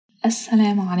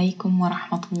Assalamu alaikum wa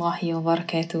rahmatullahi wa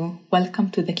barakatuh.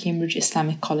 Welcome to the Cambridge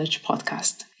Islamic College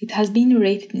podcast. It has been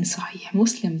narrated in Sahih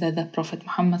Muslim that the Prophet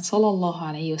Muhammad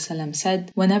ﷺ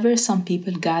said, whenever some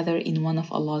people gather in one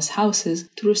of Allah's houses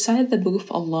to recite the Book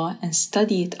of Allah and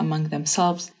study it among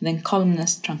themselves, then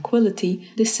calmness, tranquility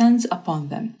descends upon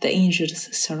them. The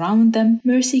angels surround them,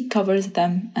 mercy covers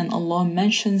them, and Allah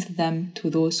mentions them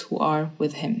to those who are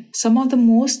with Him. Some of the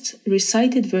most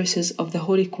recited verses of the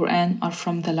Holy Quran are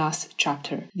from the last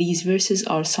chapter. These verses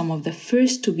are some of the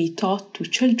first to be taught to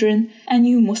children and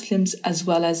new Muslims, as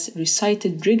well as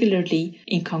recited regularly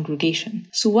in congregation.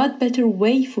 So what better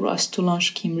way for us to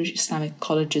launch Cambridge Islamic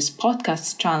College's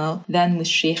podcast channel than with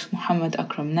Sheikh Muhammad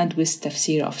Akram Nadwi's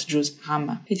Tafsir of Juz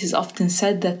Amma. It is often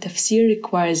said that Tafsir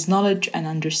requires knowledge and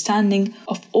understanding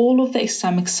of all of the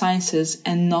Islamic sciences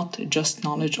and not just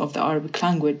knowledge of the Arabic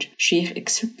language. Sheikh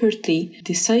expertly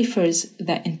deciphers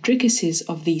the intricacies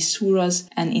of these surahs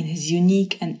and in his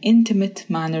unique and intimate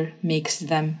manner makes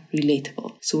them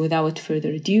relatable. So without further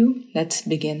ado, let's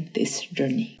begin this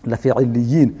journey. لفي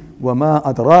عليين وما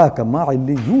أدراك ما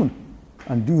عليون.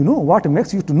 And do you know what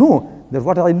makes you to know that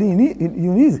what عليين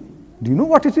is? Do you know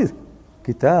what it is?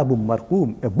 كتاب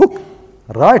مرقوم, a book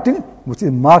writing which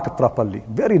is marked properly,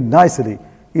 very nicely.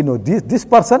 This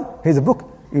person, his book,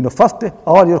 first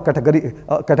all your categories,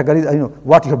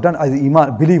 what you have done as an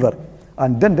iman believer.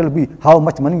 And then there will be how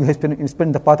much money you have spent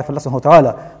in the path of Allah subhanahu wa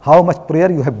ta'ala, how much prayer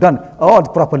you have done, all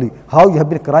properly, how you have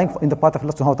been crying in the path of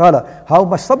Allah subhanahu wa ta'ala, how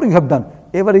much sabr you have done.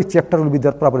 Every chapter will be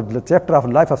there properly. The chapter of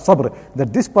life of sabr,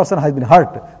 that this person has been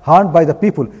harmed by the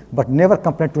people, but never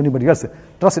complained to anybody else.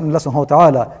 Trust in Allah subhanahu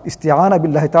wa ta'ala, isti'ana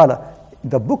billahi ta'ala.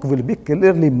 The book will be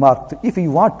clearly marked. If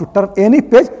you want to turn any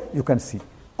page, you can see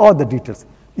all the details.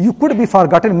 You could be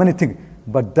forgotten many things,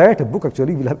 but that book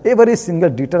actually will have every single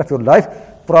detail of your life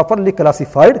properly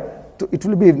classified. It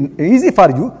will be easy for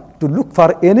you to look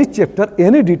for any chapter,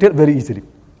 any detail very easily.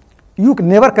 You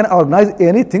never can organize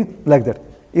anything like that.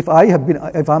 If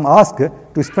I'm asked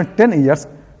to spend 10 years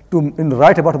to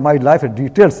write about my life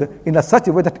details in such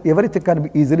a way that everything can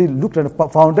be easily looked and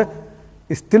found,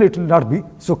 still it will not be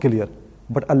so clear.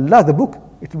 But Allah, the book,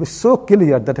 it will be so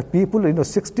clear that the people,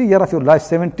 60 years of your life,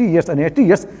 70 years and 80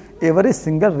 years, every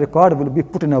single record will be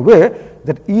put in a way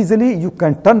that easily you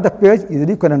can turn the page,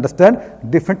 easily you can understand,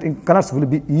 different colors will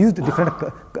be used,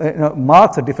 different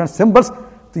marks, different symbols.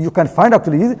 So you can find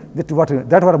actually that what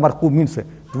marqum means.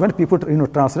 When people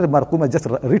translate marqum as just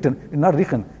written, it's not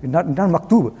written, it's not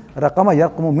maktub. Raqama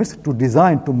yarqumu means to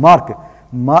design, to mark.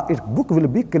 Book will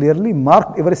be clearly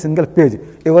marked, every single page,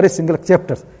 every single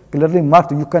chapter, clearly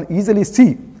marked. You can easily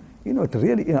see. It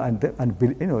really,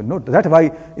 that's why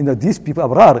these people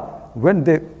abrar, when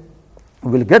they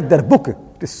will get their book,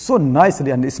 it is so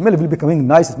nicely, and the smell will be coming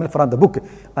nice smell from the book,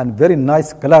 and very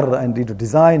nice color and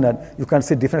design, and you can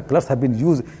see different colors have been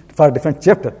used for different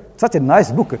chapter. Such a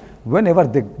nice book. When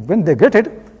they get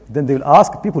it, then they will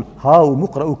ask people, how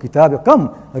muqra'u kitab,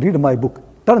 come read my book,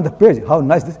 turn the page, how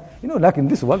nice this. Like in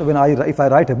this world, if I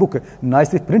write a book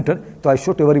nicely printed, so I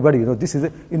show to everybody, this is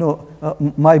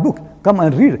my book, come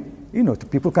and read.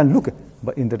 People can look.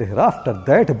 But in the hereafter,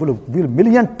 that will be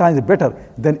million times better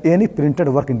than any printed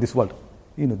work in this world.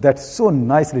 That's so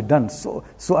nicely done, so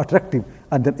attractive,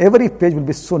 and then every page will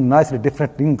be so nicely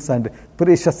different inks and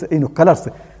precious colors.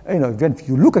 When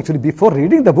you look actually before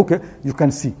reading the book, you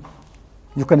can see,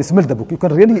 you can smell the book, you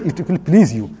can really, it will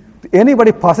please you.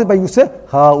 Anybody passes by, you say,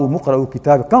 ha muqra'u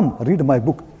kitab, come read my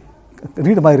book,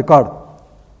 read my record.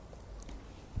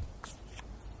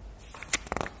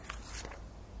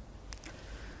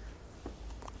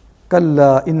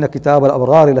 Kalla inna kitab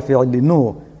al-abrar lafi illiyin.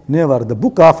 No, never. The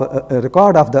book of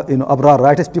record of the abrar,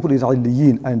 righteous people, is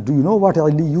illiyin. And do you know what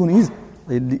illiyun is?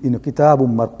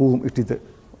 Kitabun marqum. It is a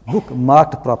book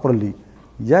marked properly.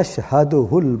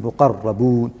 Yashhaduhu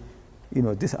al-muqarrabun.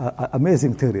 This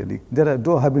amazing thing really. There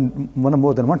have been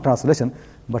more than one translation,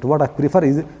 but what I prefer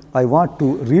is I want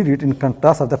to read it in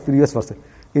contrast of the previous verse.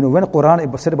 When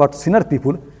Quran said about sinner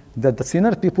people, that the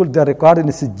sinner people, they are recorded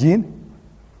in Sijjin,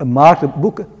 a marked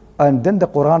book, and then the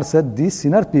Quran said these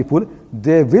sinner people,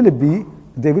 they will be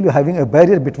having a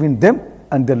barrier between them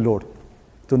and their Lord.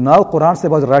 So now Quran says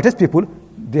about the righteous people,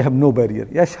 they have no barrier.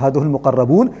 Yashhaduhu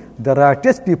al-muqarrabun, the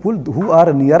righteous people who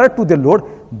are nearer to their Lord,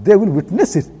 they will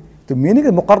witness it. The meaning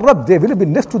is muqarrab, they will be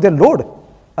next to their Lord,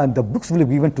 and the books will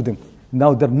be given to them.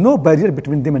 Now there is no barrier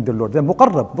between them and their Lord. They are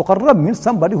muqarrab. Muqarrab means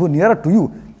somebody who is nearer to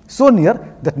you, so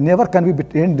near that never can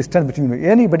be any distance between you.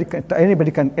 Anybody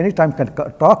can anytime can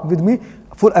talk with me,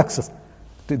 full access.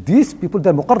 These people, they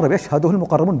are muqarrab, yashhaduhu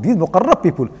al-muqarrabun, these muqarrab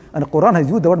people. And Quran has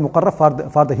used the word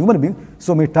muqarrab for the human being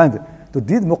so many times. So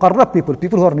these muqarrab people,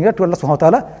 people who are near to Allah subhanahu wa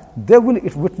ta'ala, they will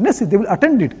witness it, they will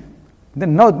attend it.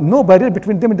 Then now no barrier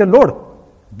between them and their Lord.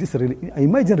 This really,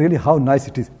 imagine really how nice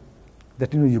it is.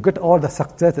 That you get all the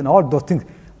success and all those things.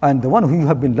 And the one who you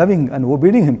have been loving and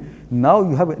obeying him, now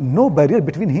you have no barrier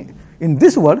between him. In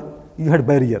this world, you had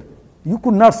barrier. You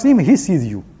could not see him, he sees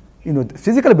you. The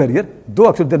physical barrier, though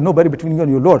actually there is no barrier between you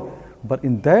and your Lord. But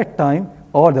in that time,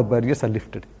 all the barriers are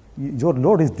lifted. Your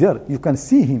Lord is there. You can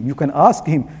see him. You can ask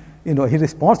him. He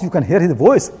responds. You can hear his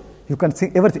voice. You can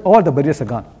see everything. All the barriers are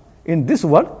gone. In this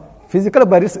world, physical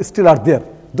barriers still are there.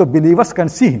 Though believers can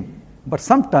see him. But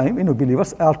sometimes,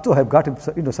 believers also have got,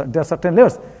 there are certain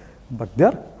layers. But they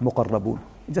are muqarrabun.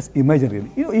 Just imagine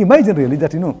really. Imagine really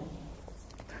that,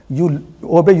 you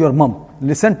obey your mom.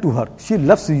 Listen to her. She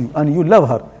loves you and you love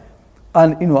her.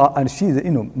 And and she's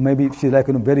maybe she's like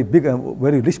very big,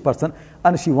 very rich person,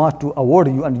 and she wants to award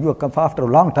you, and you come after a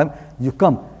long time. You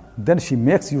come, then she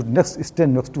makes you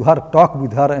stand next to her, talk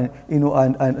with her,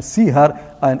 and and see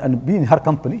her and be in her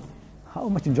company. How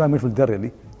much enjoyment will there really?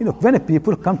 When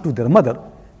people come to their mother,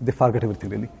 they forget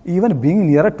everything really. Even being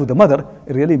nearer to the mother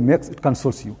really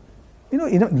consoles you.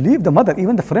 Leave the mother,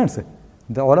 even the friends.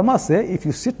 The ulama say if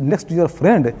you sit next to your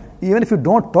friend, even if you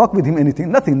don't talk with him anything,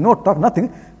 nothing, no talk,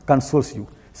 nothing, consoles you.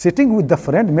 Sitting with the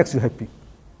friend makes you happy.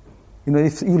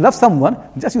 If you love someone,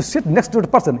 just you sit next to the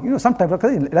person. Sometimes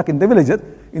like in the villages,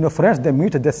 friends they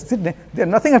meet, they sit there, they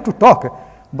nothing have to talk.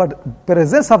 But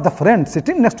presence of the friend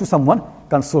sitting next to someone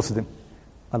consoles them.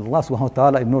 Allah subhanahu wa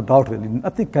ta'ala, no doubt really,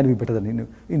 nothing can be better than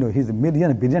He's a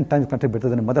billion times better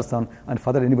than a mother, son, and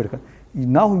father, anybody.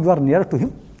 Now you are nearer to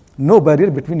him. No barrier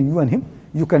between you and him.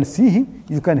 You can see him,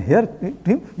 you can hear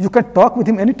him, you can talk with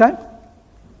him anytime.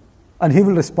 And he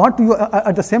will respond to you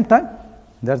at the same time.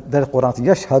 That Quran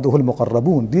says, Yashhaduhul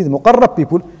muqarrabun. These muqarrab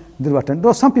people, they will attend.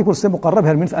 Though some people say muqarrab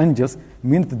here means angels,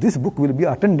 means this book will be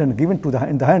attended and given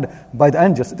in the hand by the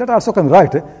angels. That also can be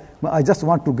right. But I just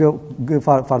want to give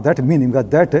for that meaning, because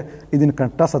that is in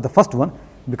contrast of the first one.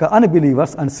 Because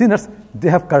unbelievers and sinners, they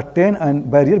have curtain and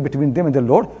barrier between them and the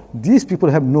Lord. These people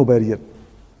have no barrier.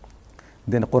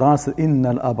 Then Quran says,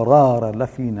 Innal abrara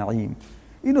lafi na'im.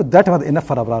 That was enough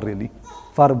for abrar really.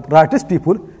 For righteous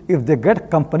people, if they get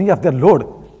company of their Lord,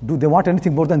 do they want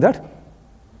anything more than that?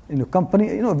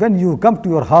 Company, when you come to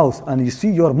your house and you see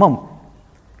your mom,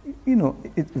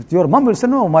 your mom will say,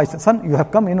 no, my son, you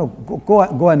have come,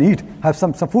 go and eat, have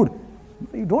some food.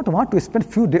 You don't want to spend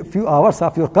few hours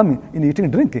of your coming in eating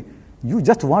and drinking. You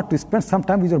just want to spend some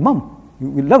time with your mom. You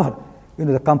will love her.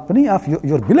 The company of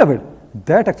your beloved,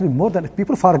 that actually more than,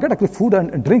 people forget actually food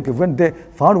and drink when they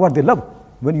found what they love.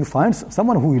 When you find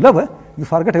someone who you love, you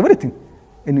forget everything.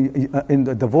 In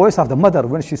the voice of the mother,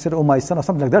 when she said, oh my son, or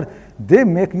something like that, they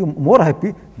make you more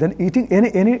happy than eating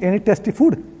any tasty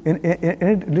food,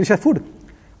 any delicious food.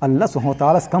 Allah subhanahu wa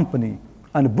ta'ala's company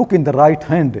and book in the right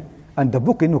hand, and the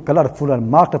book colorful and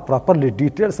marked properly,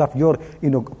 details of your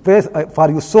praise for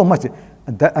you so much,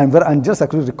 and where angels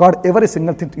actually record every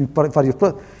single thing for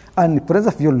you, and the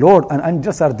presence of your Lord, and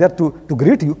angels are there to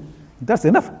greet you. That's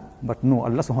enough. But no,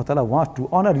 Allah subhanahu wa ta'ala wants to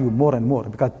honor you more and more,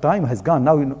 because time has gone.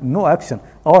 Now no action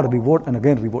or reward and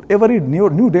again reward. Every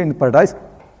new day in paradise,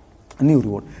 new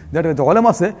reward. That is, the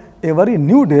ulama say, every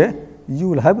new day you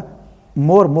will have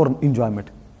more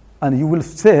enjoyment. And you will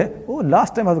say, oh,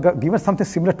 last time I was given something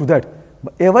similar to that.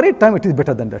 But every time it is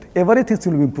better than that. Everything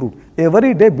will be improved.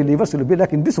 Every day believers will be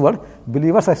like in this world,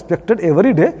 believers are expected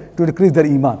every day to increase their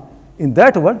iman. In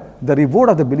that world, the reward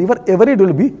of the believer every day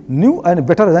will be new and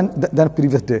better than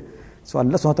previous day. So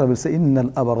Allah subhanahu wa ta'ala will say,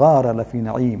 Innal abrara lafi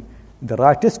na'im. The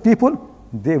righteous people,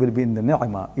 they will be in the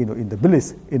ni'mah, in the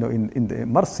bliss, in the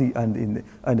mercy and in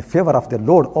the favor of their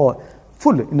Lord, or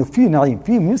full, fi na'im.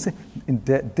 Fi means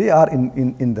they are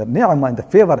in the ni'mah, in the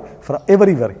favor for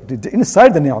everywhere.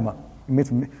 Inside the ni'mah. It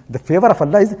means the favor of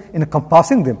Allah is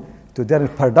encompassing them. So they are in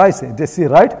paradise. They see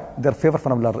right, their favor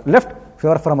from Allah. Left,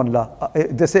 favor from Allah.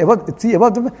 They see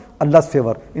above them, Allah's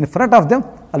favor. In front of them,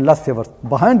 Allah's favor.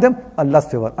 Behind them, Allah's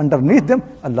favor. Underneath them,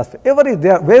 Allah's favor.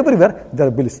 Everywhere, there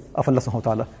are bliss of Allah subhanahu wa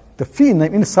ta'ala. The fi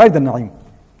na'im, inside the na'im.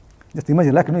 Just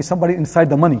imagine, like somebody inside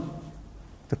the money.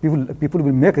 The people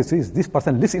will make it. So this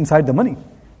person lives inside the money.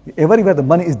 Everywhere the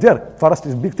money is there. For us,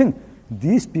 it's a big thing.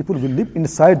 These people will live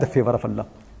inside the favor of Allah.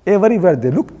 Everywhere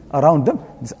they look around them,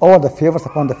 all the favors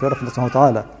upon the favor of Allah subhanahu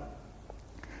wa ta'ala.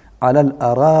 Alal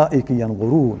araiki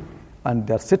yanghurun, and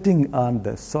they are sitting on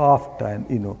the soft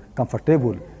and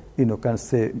comfortable, can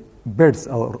say beds,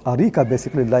 or arika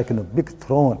basically like big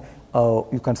throne, or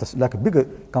you can say like a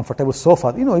big comfortable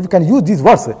sofa. You can use these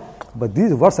words, but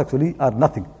these words actually are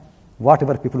nothing.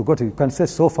 Whatever people go to, you can say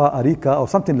sofa, arika, or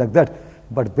something like that.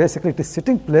 but basically it is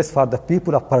sitting place for the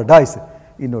people of paradise.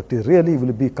 It really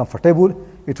will be comfortable,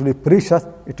 it will be precious,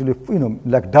 it will be,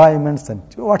 like diamonds and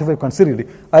whatever you consider it,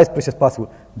 as precious as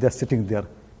possible. They are sitting there,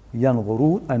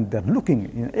 yanzurun, and they are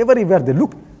looking. Everywhere they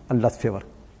look, Allah's favor.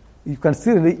 You can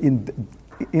see really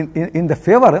in the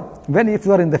favor, if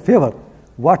you are in the favor,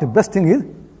 what the best thing is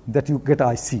that you get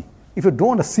eye see. If you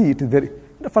don't see, it is very,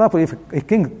 for example, if a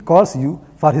king calls you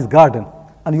for his garden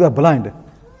and you are blind,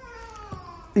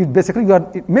 basically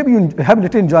maybe you have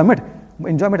little enjoyment.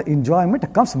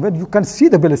 Enjoyment comes when you can see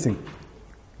the blessing.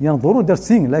 They're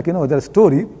seeing, like there's a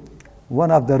story. One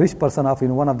of the rich person of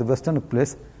one of the western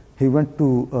place, he went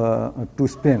to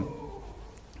Spain,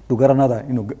 to Granada,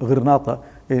 Granada,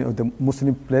 the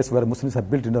Muslim place where Muslims have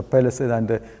built palaces and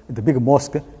the big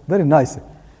mosque, very nice.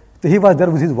 So he was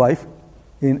there with his wife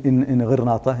in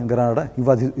Granada. He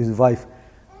was his wife,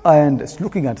 and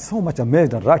looking at so much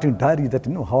amazed and writing diary that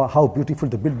how beautiful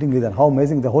the building is and how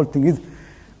amazing the whole thing is.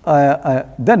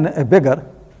 Then a beggar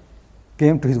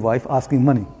came to his wife asking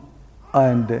money,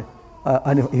 and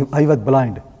he was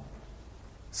blind.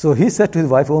 So he said to his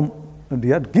wife, "Oh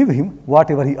dear, give him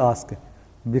whatever he asks,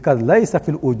 because ليس في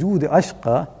الوجود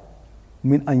أشقى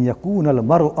من أن يكون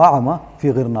المرء أعمى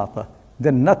في غرناطة."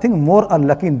 Then nothing more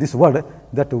unlucky in this world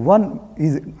that one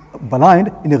is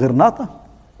blind in Granada.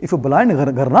 If you blind in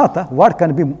Granada, what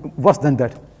can be worse than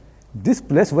that? This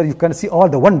place where you can see all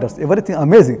the wonders, everything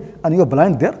amazing, and you are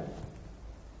blind there.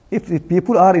 If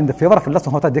people are in the favor of Allah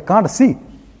subhanahu wa ta'ala, they can't see,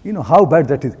 how bad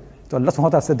that is. So Allah subhanahu wa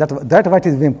ta'ala said that what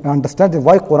is, we understand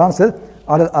why Quran says,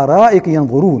 "Al araik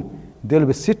yanzurun." They will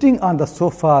be sitting on the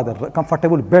sofa, the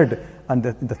comfortable bed, and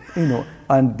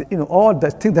all the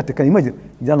things that they can imagine.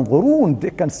 Yanzurun,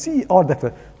 they can see all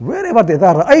that. Wherever they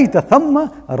are, ra'ayta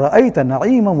thamma, ra'ayta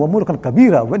na'iman wa mulkan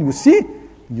kabira. When you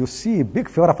see big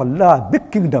favor of Allah, big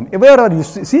kingdom. Wherever you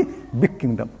see big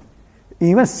kingdom.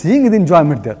 Even seeing is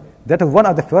enjoyment there. That is one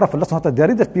of the favor of Allah subhanahu wa ta'ala.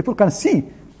 There is that people can see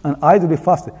and eyes will be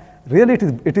fast. Really,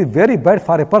 it is very bad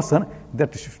for a person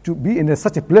that to be in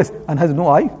such a place and has no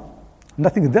eye.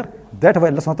 Nothing is there. That's why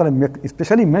Allah subhanahu wa ta'ala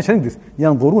especially mentioning this.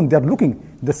 Yanzurun, they are looking,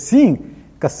 the seeing,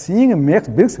 because seeing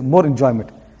brings more enjoyment.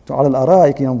 So, على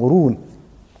الأرائك ينظرون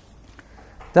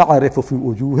تعرف في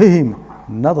وجوههم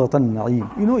نظرة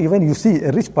النعيم. Even you see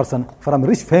a rich person from a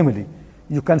rich family,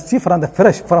 you can see from the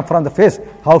face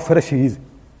how fresh he is.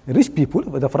 Rich people,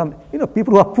 from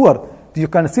people who are poor, you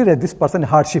can see that this person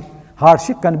hardship.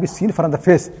 Hardship can be seen from the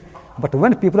face. But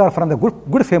when people are from the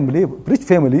good family, rich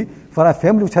family, from a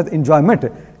family which has enjoyment,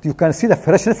 you can see the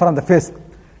freshness from the face.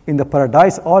 In the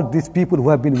paradise, all these people who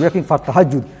have been working for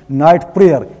tahajjud, night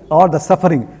prayer, all the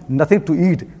suffering, nothing to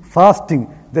eat, fasting,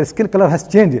 their skin color has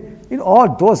changed.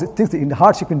 All those things in the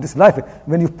hardship in this life,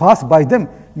 when you pass by them,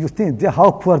 you think how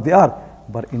poor they are.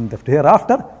 But in the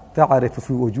hereafter, تعرف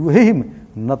في وجوههم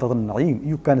نظرة النعيم.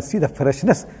 You can see the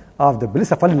freshness of the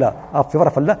bliss of Allah, of favor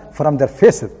of Allah from their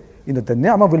faces. The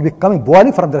ni'mah will be coming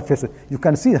boiling from their faces. You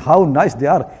can see how nice they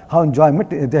are, how enjoyment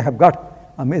they have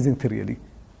got. Amazing thing really.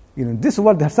 In this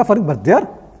world they are suffering, but they are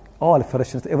all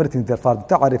freshness, everything there for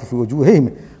تعرف في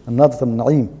وجوههم نظرة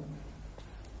النعيم.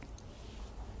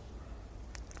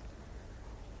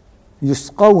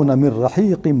 يسقون من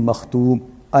رحيق مختوم.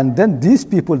 And then these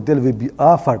people, they will be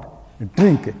offered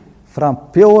drink from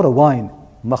pure wine,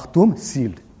 makhtum,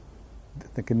 sealed.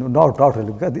 No doubt,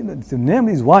 really, because the name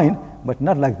is wine, but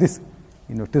not like this.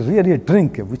 It is really a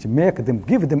drink which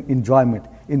give them enjoyment.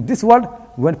 In this world,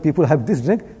 when people have this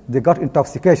drink, they got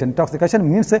intoxication. Intoxication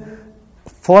means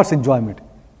false enjoyment. It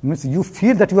means you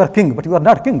feel that you are king, but you are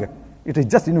not king. It is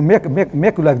just make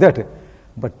you like that.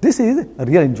 But this is a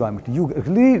real enjoyment.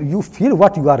 You feel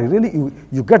what you are. Really,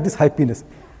 you get this happiness.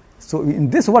 So in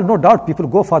this world, no doubt, people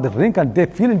go for the drink and they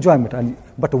feel enjoyment.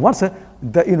 But once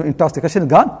the intoxication is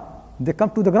gone, they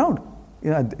come to the ground.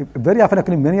 Very often,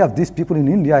 actually, many of these people in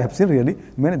India, I have seen really,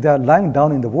 they are lying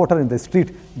down in the water in the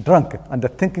street, drunk, and they're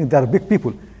thinking they are big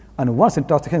people. And once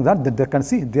intoxication is gone, they can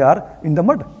see they are in the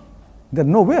mud. They're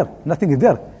nowhere, nothing is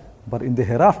there. But in the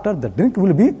hereafter, the drink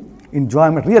will be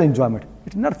enjoyment, real enjoyment.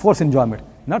 It's not false enjoyment,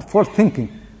 not false thinking.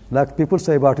 Like people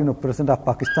say about, President of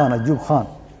Pakistan, Ayub Khan.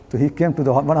 So he came to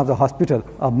one of the hospitals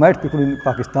of mad people in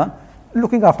Pakistan.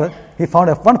 Looking after, he found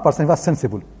one person who was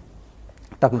sensible.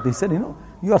 He said,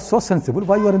 you are so sensible,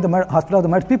 why you are in the hospital of the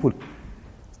mad people?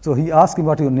 So he asked him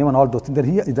what your name and all those things.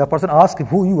 Then the person asked him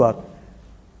who you are.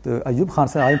 So Ayub Khan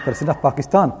said, I am President of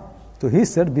Pakistan. So he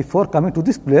said, before coming to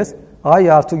this place, I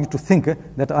also used to think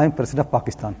that I am President of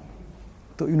Pakistan.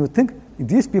 So think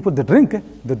these people, they drink,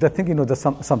 they think there's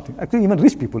something. Actually, even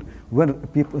rich people, when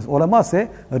people, ulama say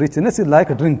richness is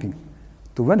like drinking.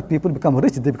 So when people become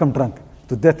rich, they become drunk.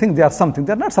 So they think they are something.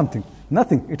 They are not something.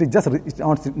 Nothing. It is just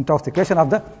intoxication of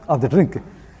the drink.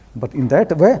 But in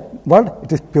that way, world,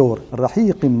 it is pure.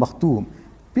 Rahiqim makhtoom.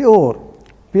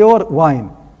 Pure wine,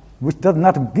 which does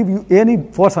not give you any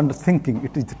false underthinking.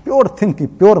 It is pure thinking,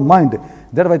 pure mind.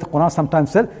 That's why the Quran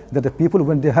sometimes says that the people,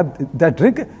 when they have that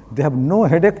drink, they have no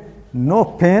headache, no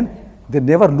pain, they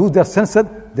never lose their senses,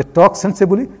 they talk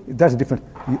sensibly. That's different.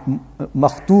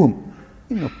 Makhtoom,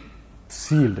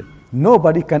 sealed.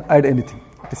 Nobody can add anything.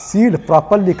 It is sealed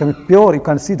properly, coming pure. You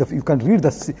can see you can read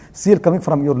the seal coming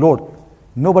from your Lord.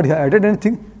 Nobody has added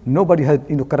anything. Nobody has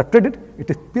corrupted it. It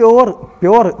is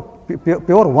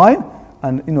pure wine,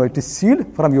 and it is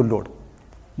sealed from your Lord.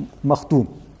 Makhtoom.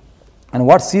 And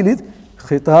what seal is?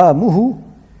 Khitamuhu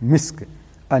misk.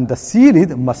 And the seal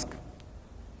is musk.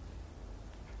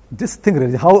 This thing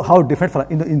really, how different from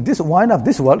in this wine of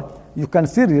this world, you can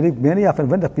see really many often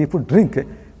when the people drink,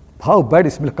 how bad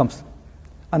smell comes.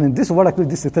 And in this world, actually,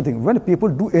 this is the thing. When people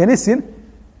do any sin,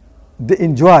 they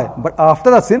enjoy. But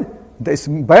after the sin, the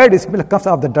bad smell comes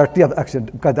out of the dirty of the action.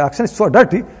 Because the action is so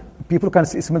dirty, people can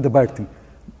smell the bad thing.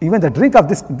 Even the drink of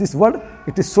this world,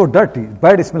 it is so dirty,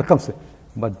 bad smell comes.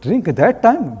 But drink at that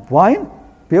time, wine,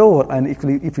 pure, and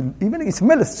even it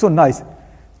smells so nice.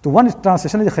 So one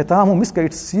translation is khitamu misk,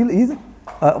 its seal is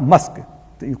musk.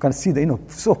 You can see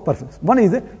so perfect. One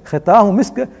is khitamu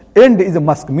misk, end is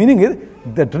musk, meaning is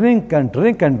the drink and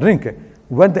drink and drink.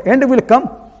 When the end will come,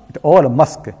 it all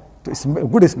musk. So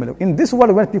good smell. In this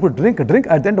world, when people drink, at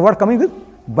the end what coming is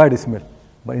bad smell.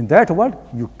 But in that world,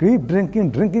 you keep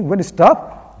drinking. When you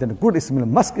stop, then good smell,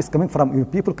 musk is coming from you.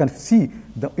 People can see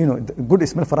the good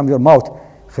smell from your mouth.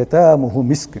 Khitamuhu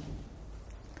misk.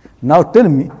 Now tell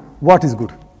me, what is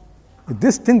good?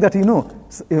 This thing that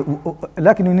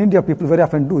like in India, people very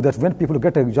often do that. When people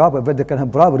get a job where they can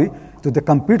have bribery, so they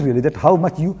compete really that how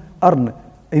much you earn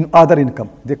in other income.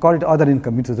 They call it other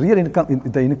income. It is real income,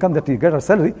 the income that you get as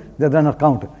salary, they do not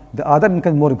count. The other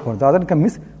income is more important. The other income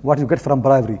means what you get from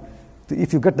bribery. So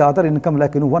if you get the other income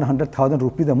like 100,000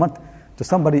 rupees a month, so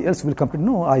somebody else will compete.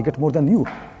 No, I get more than you.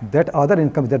 That other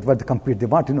income, that what they compete. They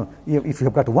want if you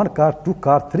have got 1 car, 2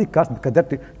 cars, 3 cars, because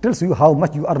that tells you how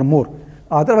much you earn more.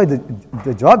 Otherwise,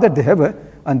 the job that they have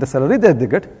and the salary that they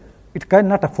get, it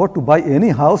cannot afford to buy any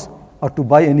house or to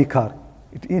buy any car.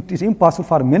 It is impossible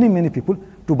for many people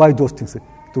to buy those things.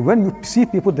 So when you see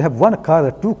people, they have 1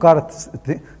 car, 2 cars,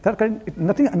 that kind,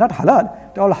 nothing, not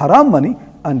halal, all haram money,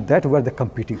 and that's where they're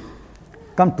competing.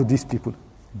 Come to these people.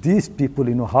 These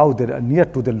people, how they are near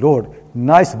to the Lord.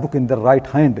 Nice book in their right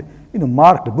hand,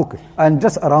 marked book, and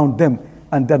just around them.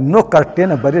 And there is no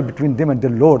curtain or barrier between them and the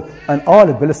Lord, and all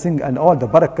the blessing and all the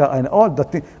barakah and all the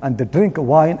thing, and they drink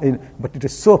wine, but it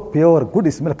is so pure,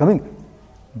 good smell coming.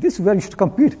 This is where you should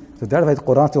compete. So that's why the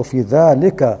Quran says, فِي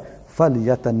ذَلِكَ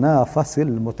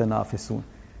فَلْيَتَنَافَسِ الْمُتَنَافِسُونَ.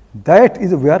 That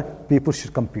is where people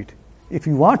should compete. If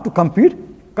you want to compete,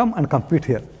 come and compete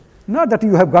here. Not that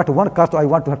you have got 1 car, so I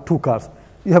want to have 2 cars.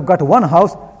 You have got 1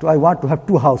 house, so I want to have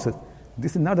 2 houses.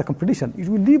 This is not a competition. It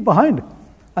will leave behind.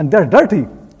 And they're dirty.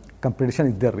 Competition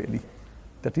is there really.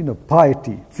 That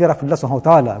piety, fear of Allah subhanahu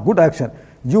wa ta'ala, good action.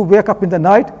 You wake up in the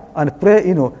night and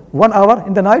pray 1 hour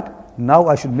in the night. Now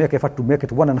I should make effort to make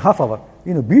it 1.5 hours.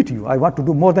 Beat you. I want to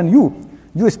do more than you.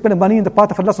 You spend money in the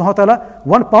path of Allah subhanahu wa ta'ala,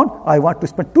 1 pound, I want to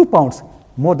spend 2 pounds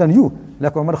more than you.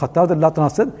 Like Umar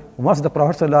Khattab said, once the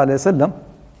Prophet sallallahu alaihi wasallam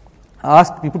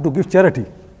asked people to give charity,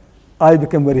 I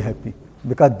became very happy.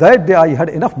 Because that day I had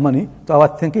enough money, so I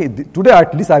was thinking, today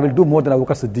at least I will do more than Abu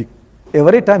Bakr Siddiq.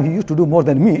 Every time he used to do more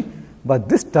than me, but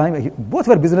this time, both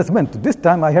were businessmen. So this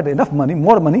time I had enough money,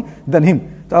 more money than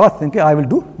him. So I was thinking I will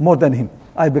do more than him.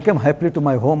 I became happily to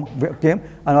my home, came,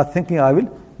 and I was thinking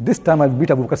this time I will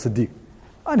beat Abu Bakr Siddiq.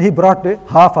 And he brought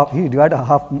he divided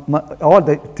all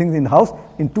the things in the house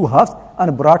in 2 halves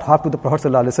and brought half to the Prophet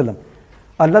sallallahu alaihi wasallam.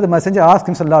 Allah the Messenger asked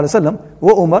him sallallahu alaihi wasallam,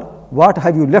 "O Umar, what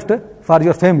have you left for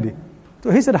your family?"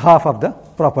 So he said half of the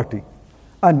property.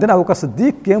 And then Abu Bakr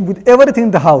Siddiq came with everything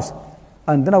in the house.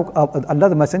 And then Allah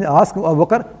the Messenger asked Abu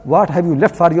Bakr, "What have you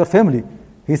left for your family?"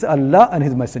 He said, "Allah and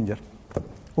His Messenger."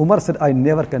 Umar said, "I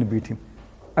never can beat him."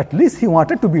 At least he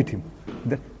wanted to beat him.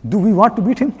 Do we want to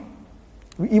beat him?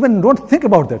 We even don't think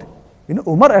about that.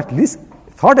 Umar at least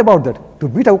thought about that, to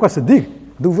beat Abu Bakr Siddiq.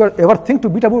 Do we ever think to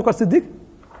beat Abu Bakr Siddiq?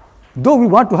 Though we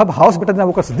want to have a house better than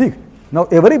Abu Bakr Siddiq. Now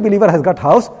every believer has got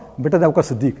house better than Abu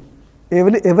Bakr Siddiq.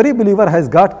 Every believer has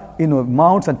got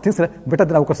mounts and things better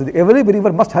than Abu Bakr Siddiq. Every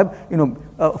believer must have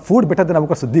food better than Abu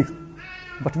Bakr Siddiq.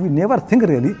 But we never think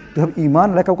really to have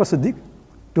iman like Abu Bakr Siddiq,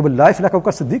 to have a life like Abu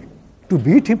Bakr Siddiq, to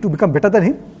beat him, to become better than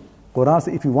him. Quran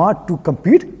says, if you want to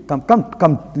compete,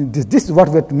 come. This is what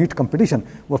we need competition.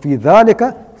 وَفِي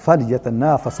ذَلِكَ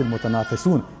فَلْيَتَنَافَسِ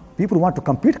الْمُتَنَافِسُونَ. People want to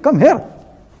compete, come here.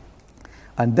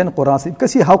 And then Quran says,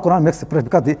 because see how Quran makes separate,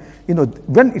 because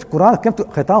when Quran came to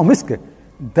Khitam Misk,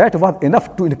 that was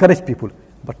enough to encourage people.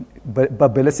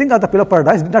 But blessing of the pillar of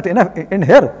paradise did not enough in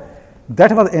here.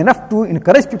 That was enough to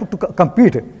encourage people to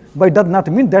compete. But it does not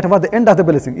mean that was the end of the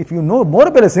blessing. If you know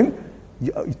more blessing,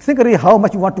 you think really how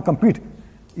much you want to compete.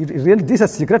 Really, this is a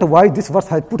secret why this verse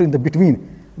has put in the between.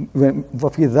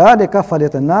 وَفِي ذَلِكَ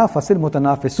فَلْيَتَنَافَسِ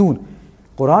الْمُتَنَافِسُونَ.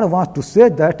 Quran wants to say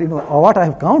that what I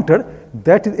have counted,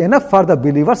 that is enough for the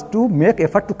believers to make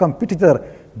effort to compete each other.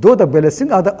 Though the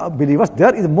blessing of the believers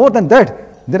there is more than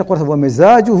that. Then Quran says,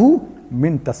 وَمِزَاجُهُ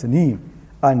مِن تَسْنِيمٍ.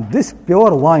 And this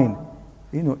pure wine,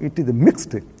 it is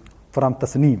mixed from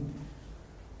tasneem.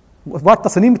 What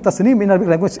tasneem? Tasneem in Arabic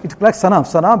language, it's like sanam.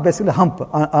 Sanam basically hump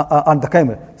on the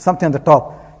camel, something on the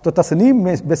top. So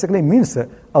tasneem basically means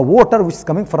a water which is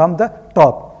coming from the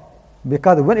top.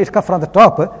 Because when it comes from the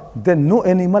top, then no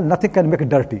animal, nothing can make it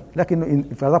dirty. Like for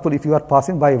example, if you are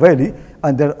passing by a valley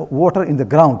and there is water in the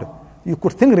ground, you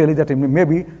could think really that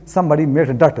maybe somebody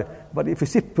made dirt. But if you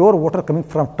see pure water coming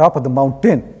from top of the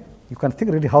mountain, you can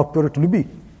think really how pure it will be.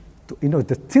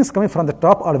 The things coming from the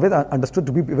top are always understood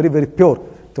to be very, very pure.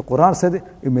 The Quran said,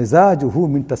 "Mizajuhu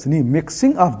min tasneem."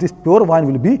 Mixing of this pure wine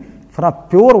will be from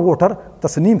pure water.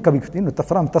 Tasneem coming,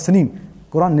 from tasneem.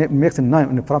 Quran makes a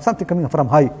name from something coming from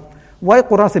high. Why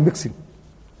Quran say mixing?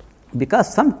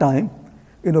 Because sometimes,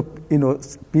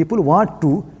 people want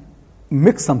to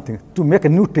mix something to make a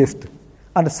new taste,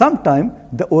 and sometimes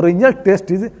the original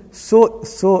taste is so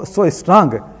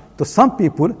strong. So some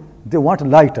people they want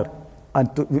lighter. And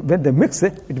when they mix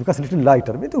it, it becomes a little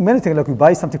lighter. We do many things, like you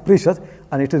buy something precious,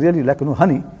 and it is really like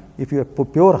honey. If you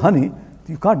have pure honey,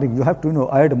 you can't drink. You have to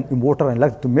add water and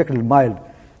like to make it mild.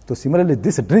 So similarly,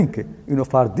 this drink,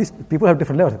 for this people have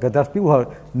different levels. There are people who are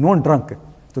non-drunk.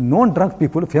 So non-drunk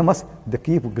people, famous, they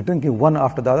keep drinking one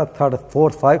after the other, third,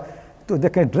 fourth, five. So they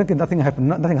can drink, nothing happen,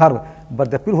 nothing harm.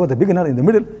 But the people who are the beginner in the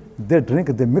middle, they drink,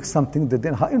 they mix something.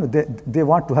 They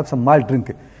want to have some mild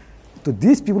drink. So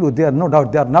these people, they are no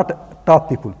doubt, they are not top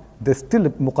people. They still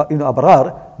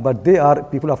abrar, but they are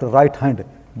people of the right hand.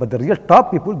 But the real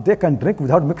top people, they can drink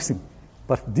without mixing.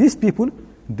 But these people,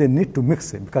 they need to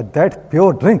mix it, because that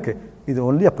pure drink is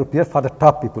only appropriate for the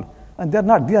top people. And they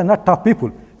are not top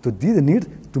people. So these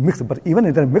need to mix. But even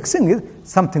if their mixing is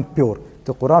something pure.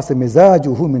 The Quran says,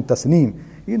 "Mizajuhu min tasneem."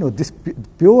 This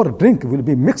pure drink will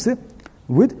be mixed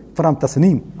from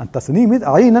tasneem. And tasneem is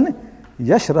aynan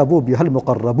yashrabu bihal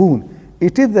muqarrabun.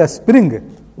 It is the spring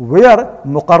where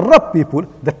muqarrab people,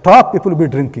 the top people, will be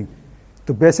drinking.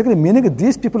 So basically meaning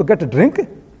these people get a drink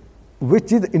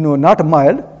which is not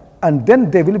mild, and then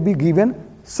they will be given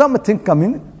something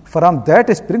coming from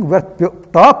that spring where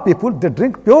top people, they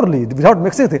drink purely without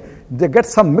mixing it. They get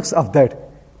some mix of that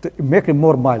to make it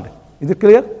more mild. Is it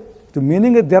clear? So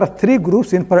meaning there are three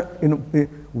groups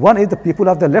one is the people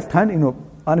of the left hand,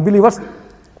 unbelievers.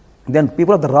 Then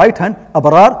people of the right hand,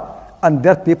 abrar, and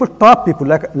there are people, top people,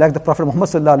 like the Prophet Muhammad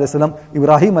sallallahu alaihi wasallam,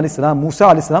 Ibrahim alayhi salam, Musa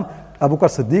alayhi salam, Abu Bakr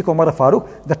Siddiq, Umar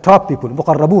Farooq, the top people,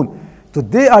 muqarrabun. So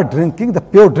they are drinking the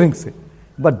pure drinks.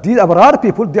 But these abrar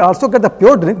people, they also get the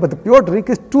pure drink, but the pure drink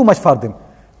is too much for them.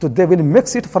 So they will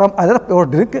mix it from other pure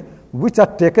drink, which are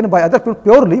taken by other people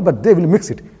purely, but they will mix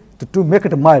it to make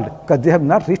it mild, because they have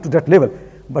not reached to that level.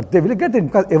 But they will get it,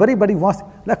 because everybody wants,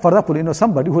 like for example,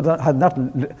 somebody who has not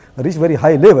reached very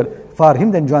high level, for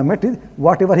him the enjoyment is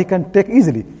whatever he can take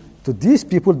easily. So these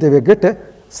people, they will get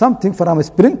something from a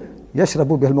spring,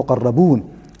 yashrabu bihal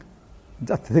muqarrabun.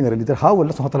 That's the thing really, that how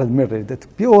Allah subhanahu wa ta'ala has made it,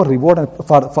 that pure reward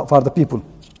for the people.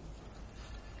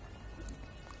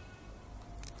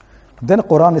 Then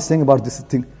Quran is saying about this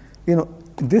thing,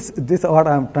 this is what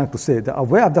I am trying to say. The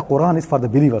way of the Quran is for the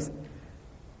believers.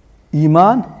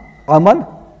 Iman,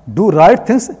 amal, do right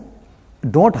things,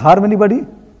 don't harm anybody,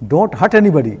 don't hurt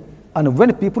anybody. And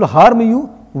when people harm you,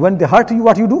 when they hurt you,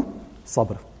 what you do?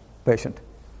 Sabr, patient.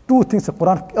 Two things the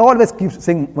Quran always keeps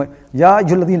saying, Ya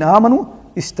ayyuhalladhina amanu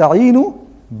ista'inu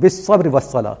bis sabri was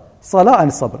salah. Salah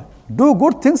and sabr. Do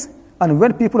good things, and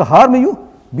when people harm you,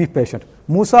 be patient.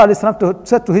 Musa alayhi salam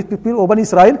said to his people, O Bani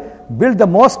Israel, build the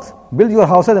mosque, build your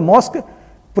house as a mosque,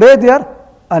 pray there,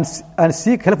 and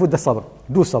seek help with the sabr.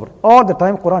 Do sabr. All the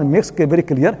time Quran makes very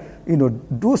clear,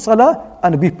 do salah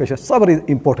and be patient. Sabr is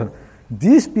important.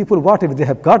 These people, whatever they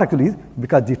have got actually is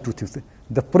because these two things.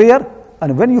 The prayer,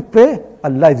 and when you pray,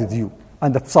 Allah is with you.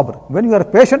 And the sabr. When you are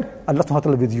patient, Allah subhanahu wa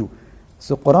ta'ala is with you.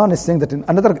 So Quran is saying that in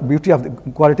another beauty of the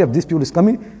quality of these people is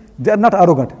coming, they are not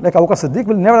arrogant. Like Abu Bakr Siddiq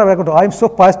will never be arrogant. I am so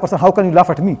pious person, how can you laugh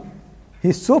at me?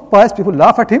 He's so pious, people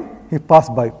laugh at him, he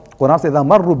passed by. Quran says,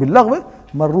 marru bil-laghwi,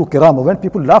 marru kirama. When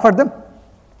people laugh at them,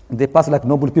 they pass like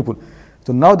noble people.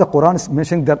 So now the Quran is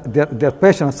mentioning their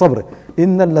patience and sabr.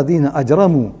 Inna alladhina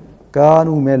ajramu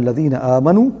kanu min alladhina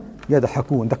amanu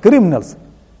yadhakun. The criminals,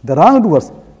 the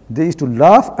wrongdoers, they used to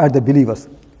laugh at the believers.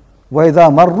 Wa idha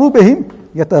marru bihim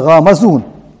yataghamazun.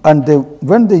 And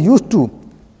when they used to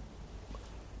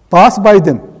pass by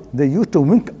them, they used to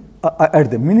wink at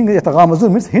them. Meaning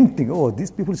yataghamazun means hinting. Oh, these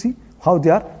people, see how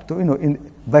they are, to,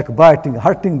 in backbiting,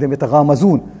 hurting them.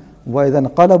 Yataghamazun. Wa idha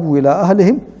nqalabu ila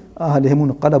ahlihim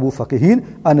qalabu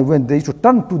fakihin. And when they used to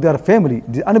turn to their family,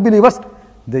 the unbelievers,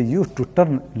 they used to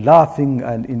turn laughing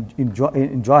and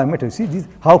enjoyment. You see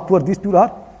how poor these people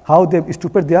are, how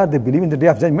stupid they are. They believe in the day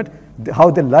of judgment,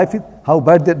 how their life is, how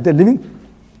bad they're living.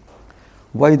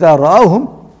 وَإِذَا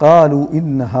رَأَوْهُمْ قَالُوا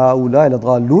إِنَّ هَؤُلَاءِ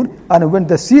لَضَالُّونَ. And when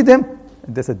they see them,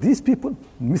 they say, these people,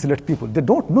 misled people. They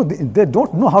don't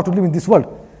know how to live in this world.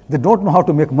 They don't know how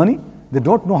to make money. They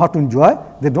don't know how to enjoy.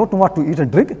 They don't know what to eat and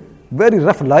drink. Very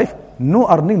rough life, no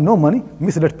earning, no money,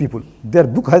 misled people. Their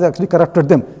book has actually corrupted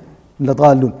them.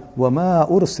 لَضَالُّونَ وَمَا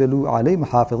أُرْسِلُوا عَلَيْهِمْ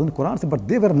حَافِظُونَ. Quran says, but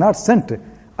they were not sent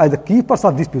as the keepers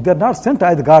of these people. They are not sent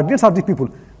as the guardians of these people.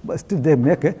 But still they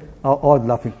make all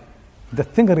laughing. The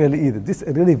thing really is, this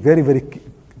is really very, very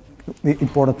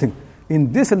important thing. In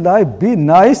this life, be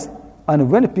nice, and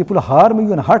when people harm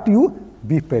you and hurt you,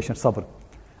 be patient, sabr.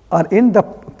 And in the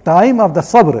time of the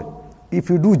sabr, if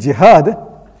you do jihad,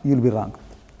 you will be wrong,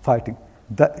 fighting.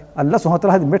 Allah subhanahu wa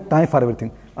ta'ala has made time for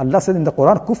everything. Allah said in the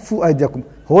Quran, Kuffu aydiyakum,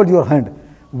 hold your hand.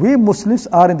 We Muslims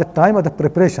are in the time of the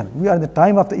preparation. We are in the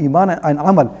time of the iman and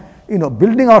amal,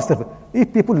 building ourselves.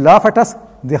 If people laugh at us,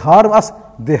 they harm us,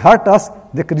 they hurt us,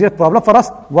 they create problem for us,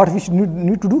 what we should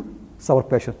need to do? Sabr,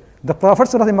 patience. The Prophet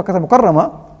Surah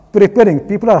Al-Mutaffifin preparing,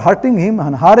 people are hurting him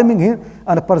and harming him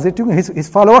and persecuting his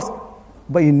followers,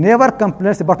 but he never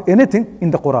complains about anything in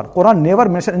the Quran. Quran never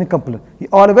mentions any complaint. He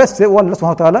always says, oh Allah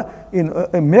subhanahu wa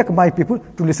ta'ala, make my people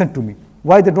to listen to me.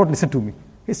 Why they don't listen to me?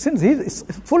 He is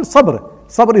full sabr.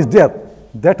 Sabr is there.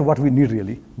 That's what we need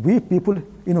really. We people,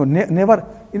 never,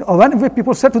 when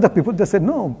people say to the people, they say,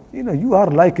 no, you are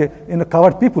like a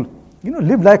coward people.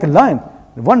 Live like a lion.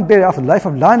 One day of life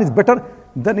of lion is better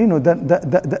than,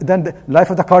 than the life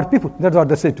of the coward people. That's what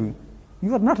they say to you.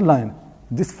 You are not lion.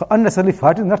 This unnecessarily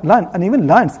fight is not lion. And even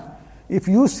lions, if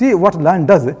you see what lion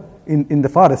does in the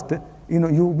forest,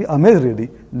 you'll be amazed really.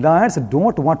 Lions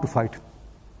don't want to fight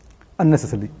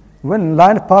unnecessarily. When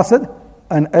lion passes,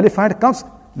 an elephant comes,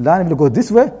 lion will go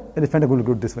this way, elephant will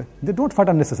go this way. They don't fight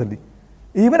unnecessarily.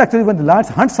 Even actually when the lions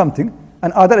hunt something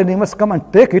and other animals come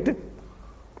and take it,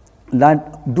 lion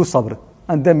do sabr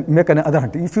and then make another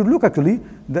hunting. If you look actually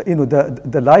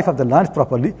the life of the lions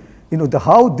properly,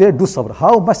 how they do sabr,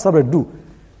 how much sabr they do.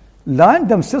 Lion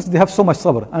themselves, they have so much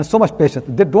sabr and so much patience.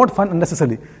 They don't fight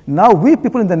unnecessarily. Now we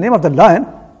people in the name of the lion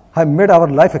have made our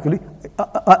life actually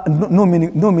no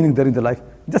meaning there in the life.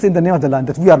 Just in the name of the lion,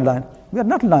 that we are lion. We are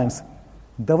not lions.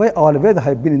 The way always I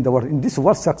have been in the world. In this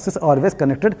world, success always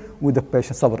connected with the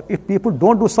patience, sabr. If people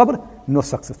don't do sabr, no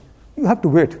success. You have to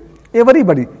wait.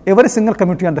 Everybody, every single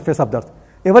community on the face of the earth,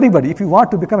 everybody, if you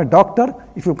want to become a doctor,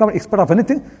 if you become an expert of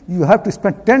anything, you have to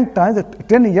spend 10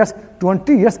 years,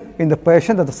 20 years in the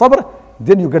patience and the sabr,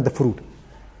 then you get the fruit.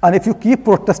 And if you keep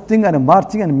protesting and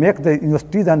marching and make the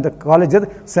universities and the colleges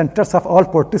centers of all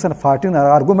politics and fighting and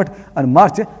argument and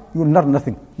march, you will learn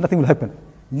nothing. Nothing will happen.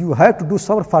 You have to do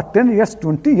sabr for 10 years,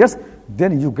 20 years,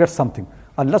 then you get something.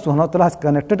 Allah subhanahu wa ta'ala has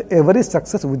connected every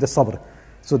success with the sabr.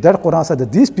 So that Quran said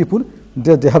that these people,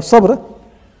 they have sabr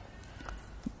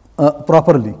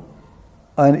properly.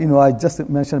 And I just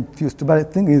mentioned a few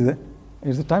stupid things.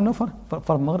 Is it time now for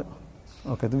Maghrib?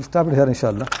 Okay, then we started here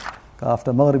inshallah.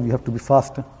 After Maghrib, we have to be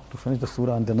fast to finish the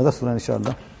surah and another surah,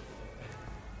 inshallah.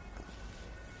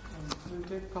 We'll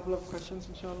take a couple of questions,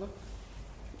 inshallah.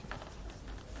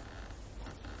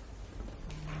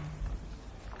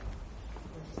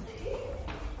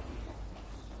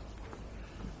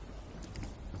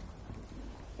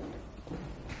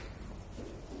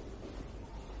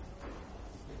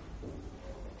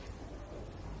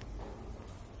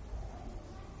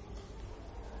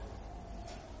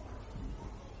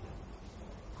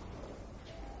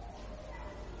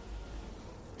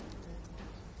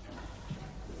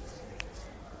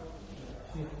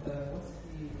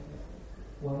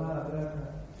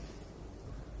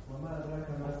 وما أدراك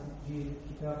ما سجل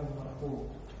كتاب مرقوم.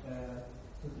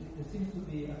 So there seems to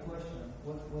be a question.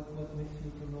 What makes you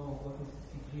to know what is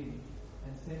sijil?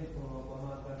 And same for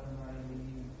وما أدراك ما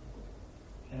عليين.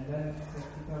 And then it says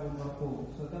كتاب مرقوم.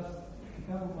 So that's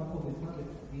كتاب مرقوم is not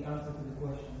the answer to the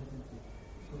question, isn't it?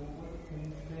 So what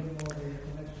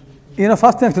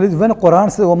First thing actually is when Quran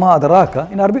says "Wama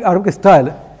adraka" in Arabic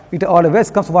style, it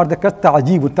always comes what they call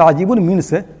ta'jibun. Ta'jibun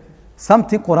means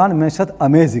something Quran mentions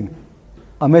amazing,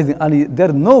 and there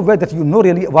is no way that you know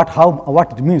really what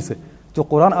it means. So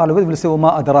Quran always will say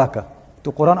 "Wama adraka."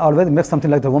 So Quran always makes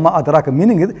something like that "Wama adraka,"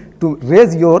 meaning is to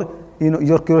raise your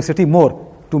curiosity more,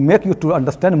 to make you to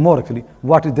understand more actually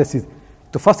what this is.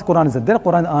 So first Quran is then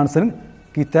Quran answering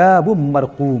Kitabun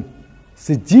Marqum.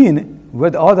 Sijjin,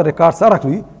 where all the records are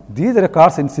actually, these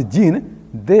records in Sijjin,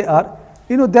 they are,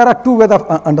 there are two ways of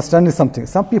understanding something.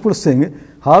 Some people saying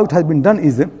how it has been done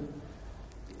is,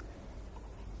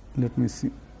 let me see.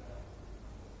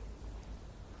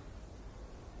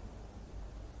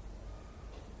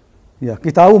 Yeah,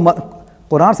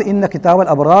 Quran says, Inna Kitab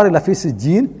al-Abrar lafi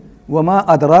Sijjin, wa ma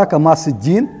adraka ma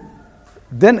Sijjin.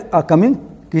 Then are coming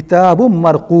Kitabun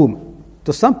Marqum.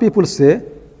 So some people say,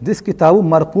 this Kitabun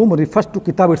Marqum refers to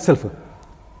Kitab itself.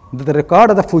 The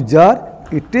record of the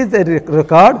Fujjar, it is a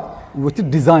record which is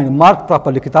designed, marked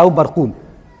properly, Kitabun Marqum.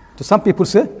 So some people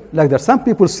say like that. Some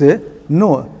people say,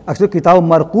 no, actually Kitabun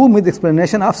Marqum is the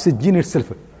explanation of Sijjin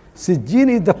itself. Sijjin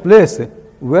is the place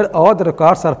where all the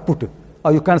records are put.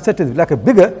 Or you can say it is like a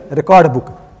big record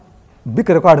book. Big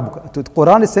record book. So the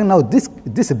Quran is saying now this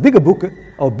big book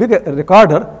or big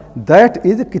recorder, that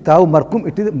is Kitab Marqum.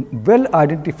 It is well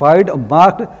identified,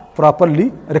 marked,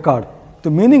 properly record.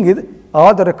 The meaning is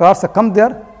all the records come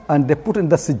there and they put in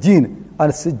the Sijjin.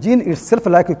 And Sijjin itself,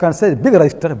 like you can say, big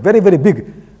register, very, very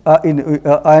big,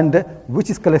 and which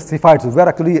is classified. So where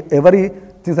actually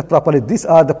everything is properly. These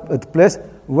are the place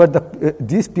where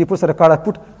these people's record are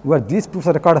put, where these people's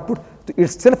record are put. So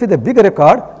itself is a big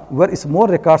record where small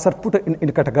records are put in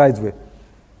a categorized way.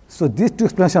 So these two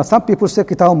explanations, some people say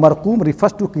Kitab Marqum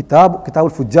refers to Kitab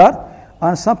al-Fujjar,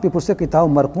 and some people say Kitab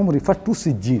Marqum refers to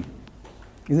Sijjin.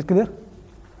 Is it clear?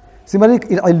 Similarly,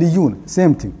 in Illiyun,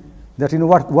 same thing. That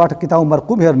what Kitab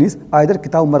Marqum here means, either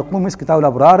Kitab Marqum means Kitab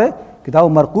al-Abrar,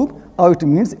 Kitab Marqum, or it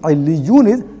means Illiyun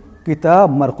is Kitab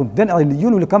Marqum. Then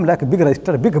Illiyun will come like a big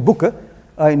register, a big book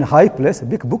in high place, a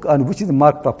big book, and which is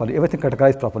marked properly, everything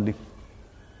categorized properly.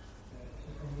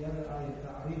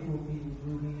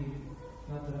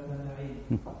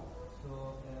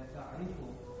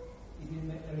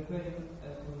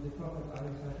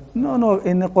 No.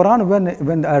 In the Quran,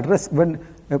 when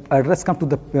address comes to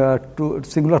the to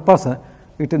singular person,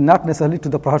 it is not necessarily to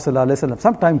the Prophet sallallahu alaihi wasallam.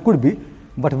 Sometimes could be,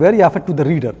 but very often to the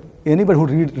reader. Anybody who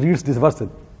reads this verse,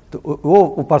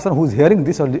 the person who is hearing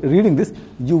this or reading this,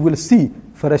 you will see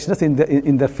freshness in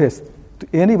their face. To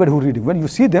anybody who reading, when you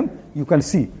see them, you can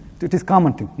see. It is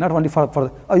common thing, not only for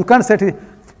or you can't say it is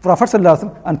Prophet sallallahu alaihi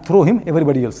wasallam and throw him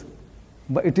everybody else.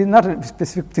 But it is not a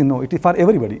specific thing, no, it is for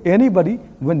everybody. Anybody,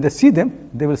 when they see them,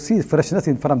 they will see freshness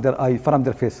from their eye, from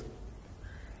their face.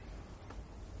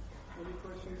 Any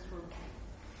questions from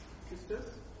sisters?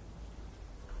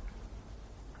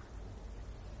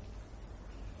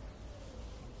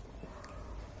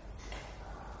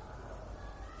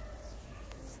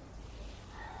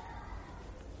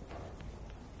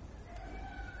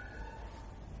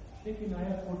 Sheikh, in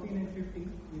ayah 14 and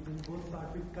 15, we will both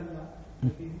start with Kalla. In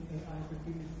ayah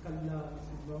 15 is Kalla, this is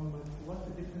Muhammad. What's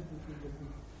the difference between the two?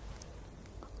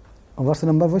 What's the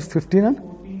number? 15 and?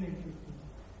 14 and 15.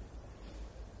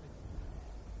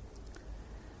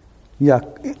 Yeah,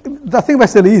 the thing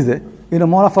basically is,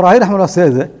 Mawlana Farahi Rahmanullah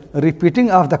says, repeating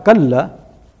of the Kalla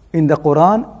in the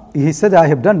Quran, he said, I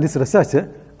have done this research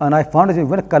and I found that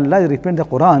when Kalla is repeated in the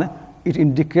Quran, it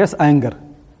indicates anger.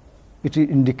 It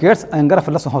indicates anger of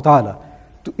Allah subhanahu wa ta'ala.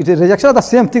 It is rejection of the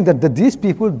same thing that these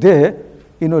people, they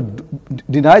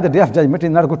deny the day of judgment is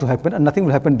not going to happen and nothing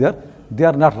will happen there. They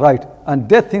are not right. And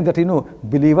they think that,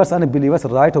 believers and unbelievers,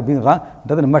 right or being wrong,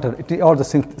 doesn't matter. It is all the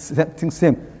things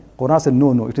same. Quran said,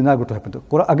 no, it is not going to happen.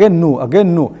 Quran, again,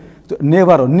 no. So,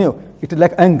 never or no. It is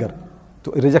like anger,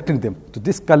 to rejecting them. So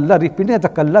this Kalla, repeating the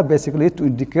Kalla basically is to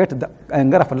indicate the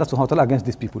anger of Allah subhanahu wa ta'ala against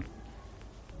these people.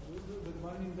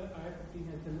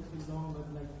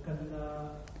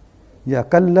 Yeah,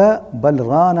 Kalla bal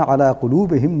rana ala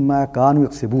qulubihim ma kanu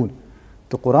yaksibun.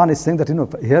 The Quran is saying that,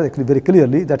 here very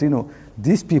clearly that,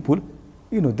 these people,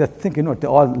 they think, they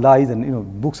all lies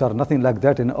and, books are nothing like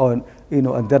that and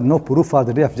there are no proof for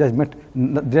the day of judgment.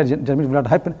 Judgment will not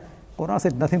happen. Quran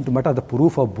said nothing to matter the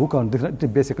proof of book on this.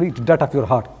 Basically, it's that of your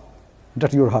heart.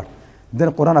 That your heart. Then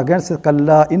Quran again says,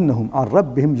 Kalla innahum an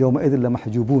rabbihim yawma idhin la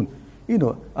mahjubun.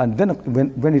 And then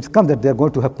when it comes that they are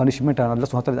going to have punishment and Allah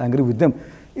subhanahu wa ta'ala is angry with them,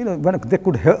 when they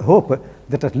could hope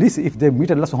that at least if they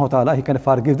meet Allah subhanahu wa ta'ala, He can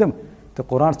forgive them. The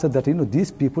Quran said that,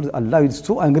 these people, Allah is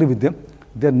so angry with them,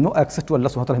 they have no access to Allah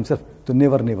subhanahu wa ta'ala Himself. So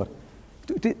never.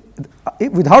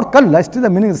 Without kalla, still the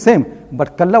meaning is the same.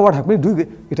 But kalla, what happens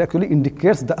doing it actually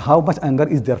indicates how much anger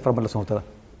is there from Allah subhanahu wa ta'ala.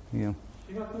 Yeah.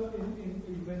 When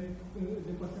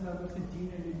the person says jinn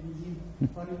and illiyin,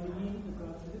 for illiyin, the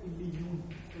God says illiyun.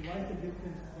 So why is the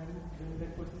difference when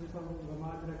that person is from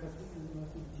Ramadra,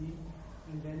 jinn,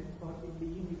 and then for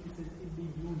illiyin, it says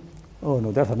illiyun? Oh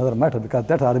no, that's another matter because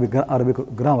that's Arabic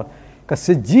grammar. Because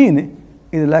sijjin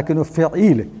is like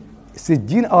fa'il.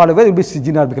 Sijjin always will be sijjin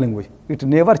in Arabic language. It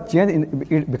never change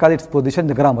because its position in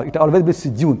the grammar. It always be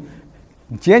sijjun.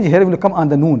 Change here will come on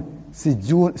the noon.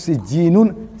 Sijjun,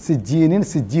 sijjinun, sijjinin,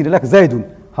 sijjin, like zaydun.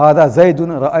 Hada zaydun,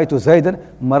 ra'aytu zaydan,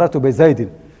 maratu bi zaydin.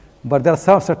 But there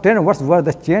are certain words where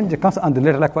the change comes on the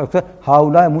letter, like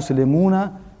haula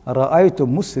muslimuna, ra'aytu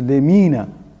muslimina,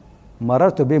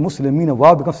 maratu bi muslimina.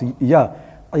 Wow becomes ya.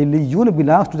 Illiyun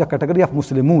belongs to the category of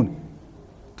muslimun.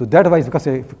 So that why, because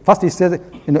first he says,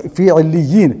 fi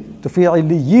illiyin. To fi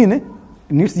illiyin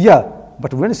needs ya.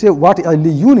 But when you say what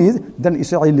illiyun is, then you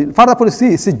say illiyin. For example, see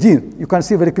sijjin. You can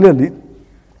see very clearly.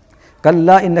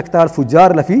 Kalla inna ktar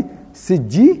fujar lafi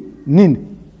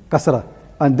sijjinin kasra.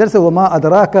 And there's a wama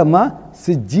adraka ma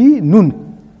sijjinun.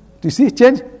 Do you see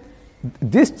change?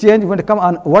 This change when it come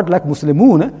on word like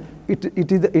muslimun, it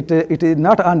is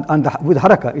not with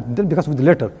haraka. It then becomes with the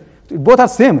letter. So both are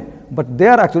same, but they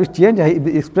are actually changed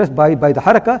expressed by the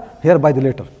haraka, here by the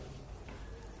letter.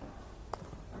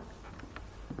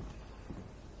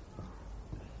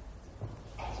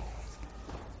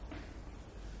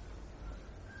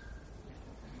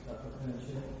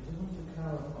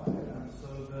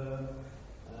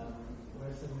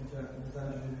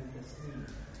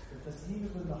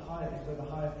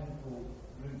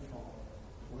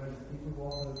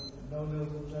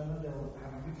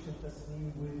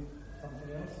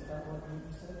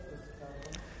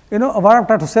 What I'm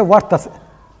trying to say,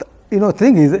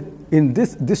 thing is, in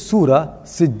this surah,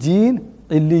 sijjin,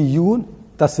 illiyun,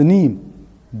 tasneem,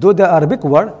 though they are Arabic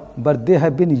word, but they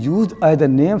have been used as the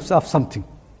names of something,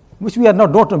 which we don't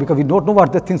know because we don't know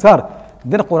what the things are.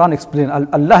 Then the Quran explains,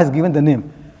 Allah has given the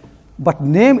name. But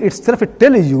name itself, it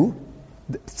tells you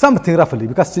something roughly,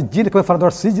 because sijjin comes from the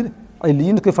word sijn,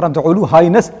 illiyun comes from the ulu,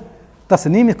 highness,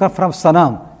 tasneem comes from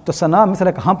sanam. So sanam means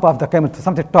like a hump of the camel,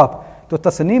 something top. So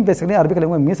tasneem basically Arabic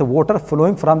language means water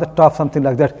flowing from the top, something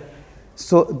like that.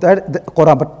 So that the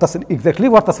Quran, but exactly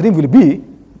what tasneem will be,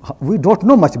 we don't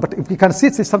know much. But if we can see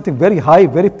it's something very high,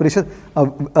 very precious,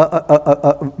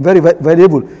 very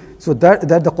valuable. So that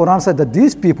the Quran said that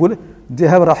these people, they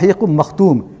have rahiqum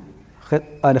makhtum,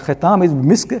 and khitam is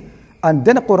misk, and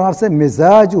then the Quran says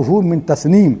mizajuhu min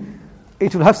tasneem.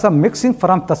 It will have some mixing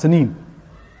from tasneem.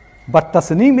 But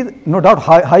tasneem is no doubt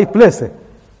high place.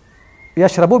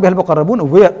 Yashrabu bihal muqarrabun,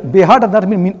 where biha does not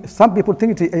mean, some people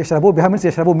think yashrabu biha means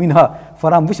yashrabu minha,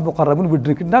 from which muqarrabun will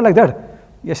drink it. Not like that.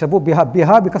 Yashrabu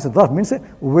biha because dharf means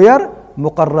where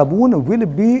muqarrabun will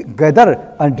be gathered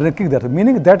and drinking there.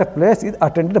 Meaning that place is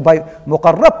attended by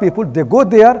muqarrab people. They go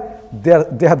there,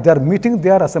 they have their meeting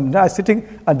there, some nice sitting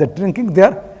and they're drinking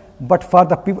there. But for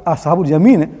the people, Ashabul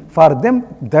Yamin, for them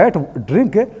that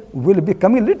drink will be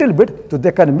coming little bit, so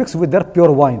they can mix with their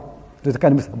pure wine. So they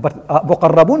can mix. But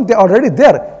Muqarrabun, they are already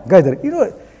there, gathered.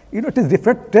 It is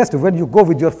different taste when you go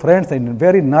with your friends in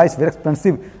very nice, very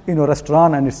expensive,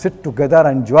 restaurant and you sit together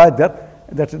and enjoy there.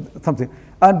 That's something.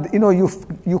 And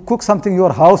you cook something in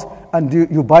your house and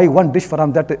you buy one dish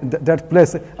from that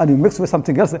place and you mix with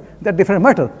something else. That different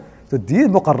matter. So these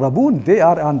Muqarrabun, they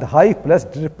are on the high place,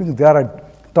 dripping there,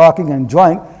 talking,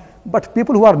 enjoying, but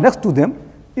people who are next to them,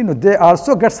 they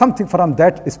also get something from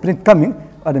that spring coming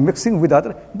and mixing with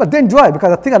other, but they enjoy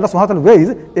because I think Allah subhanahu wa ta'ala way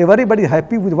is everybody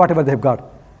happy with whatever they have got.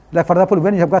 Like for example,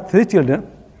 when you have got 3 children,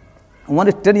 one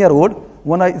is 10-year-old,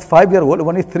 one is 5-year-old,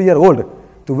 one is 3-year-old.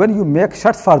 So when you make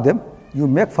shirts for them, you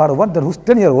make for one who's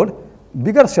 10-year-old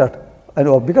bigger shirt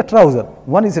or bigger trouser.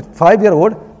 One is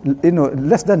 5-year-old,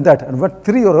 less than that, and one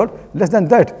 3-year-old less than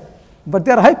that. But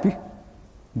they are happy.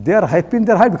 They are happy in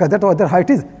their height because that's what their height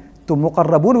is. So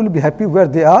Muqarrabun will be happy where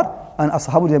they are, and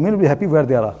Ashabul Yamin will be happy where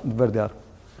they are. There's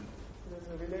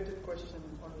a related question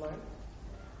online.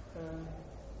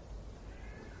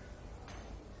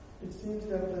 It seems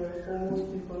that the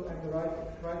foremost people and the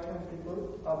right-hand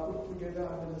people are put together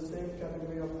under the same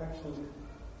category of actions.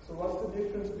 So what's the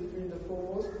difference between the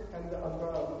foremost and the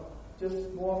abrar?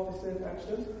 Just more of the same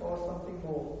actions or something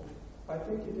more? I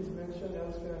think it is mentioned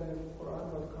elsewhere in the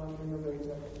Quran, but can't remember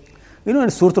exactly. In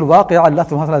Surah Al-Waqi'ah, Allah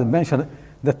subhanahu wa ta'ala mentioned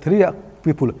the 3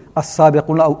 people,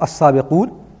 As-Sabiqun or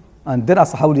As-Sabiqun, and then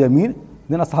Ashabul Yamin,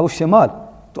 then Ashabul Shimal.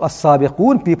 So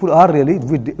As-Sabiqun people are really,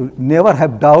 we never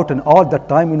have doubt and all the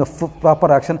time,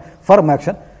 proper action, firm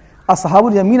action.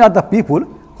 Ashabul Yamin are the people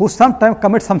who sometimes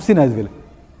commit some sin as well.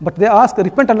 But they ask,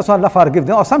 repent, Allah forgive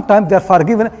them. Or sometimes they are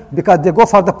forgiven because they go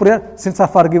for the prayer, sins are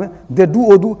forgiven. They do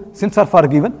wudu, sins are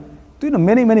forgiven. So,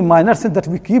 many minor sins that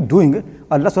we keep doing,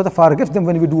 Allah forgives them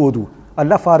when we do wudu.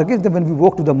 Allah forgives them when we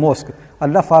walk to the mosque.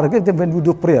 Allah forgives them when we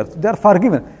do prayer. They are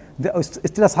forgiven. They are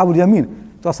still Ashabul Yameen.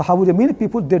 So Ashabul Yameen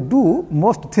people, they do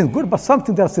most things good, but some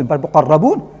things they are sin. But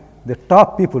Muqarrabun, the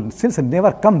top people, sins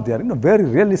never come there. Very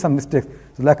rarely some mistakes.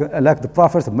 So like the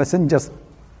prophets, messengers,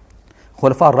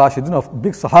 Khulafa Rashidun of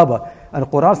big Sahaba, and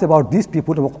Quran says about these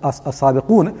people,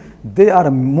 as-sabiqun, they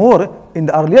are more in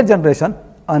the earlier generation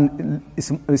and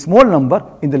a small number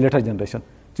in the later generation.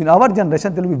 So in our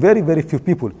generation, there will be very few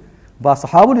people. But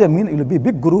Sahabul Yamin, it will be a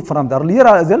big group from the earlier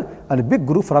as well and a big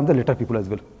group from the later people as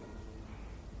well.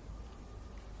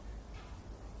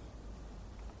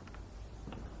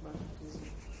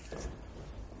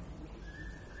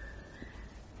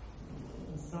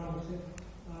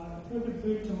 If you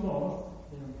go to mosque,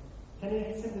 can you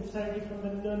accept the charity from the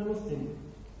non-Muslim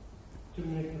to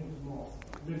make them to mosque,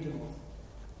 build a mosque?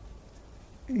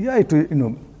 Yeah,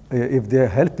 if they are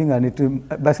helping, and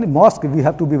basically mosque, we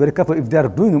have to be very careful if they are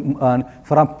doing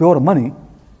from pure money,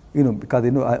 because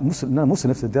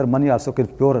Muslims, their money also can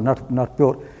pure or not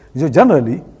pure. So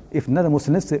generally, if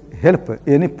non-Muslims help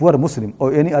any poor Muslim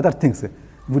or any other things,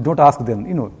 we don't ask them,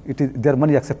 it is their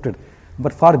money accepted.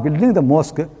 But for building the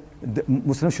mosque, the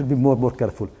Muslims should be more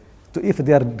careful. So if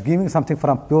they are giving something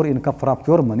from pure income, from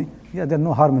pure money, yeah, there is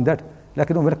no harm in that. Like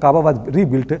when Kaaba was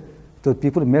rebuilt, so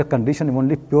people make condition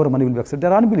only pure money will be accepted.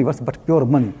 There are unbelievers, but pure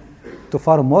money. So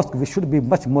for mosque, we should be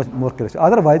much more careful.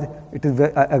 Otherwise, it is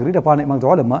agreed upon among the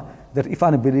ulama that if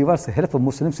unbelievers help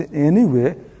Muslims in any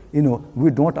way, we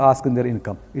don't ask in their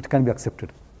income. It can be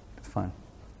accepted. It's fine.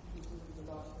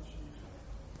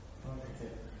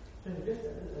 Just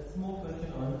a small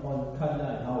question on kalla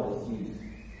and how it's used.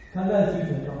 Kalla is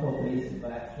used in a couple of places,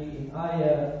 but actually in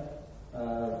ayah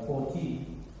 14,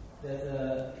 there's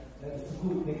a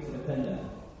sukut next to the kalla.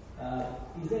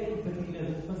 Is there any particular,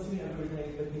 any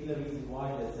particular reason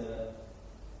why there's a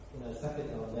second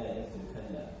on there next to the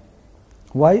kalla?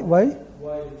 Why? Why is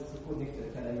the sukut next to the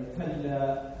kalla? Kalla,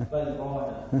 bal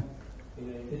rana.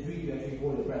 Tajweed, you actually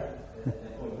hold a breath,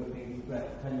 or you make a breath.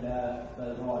 Kalla,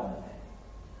 bal rana.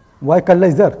 Why kalla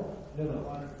is there? No.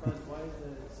 Why is the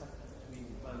sakta between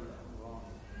bal and rana?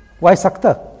 Why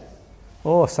sakta?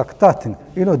 Oh, sakta thing.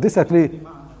 This actually.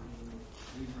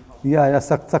 Yeah,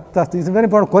 sakta. It's a very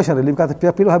important question really, because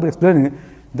people have been explaining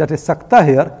that a sakta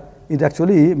here, it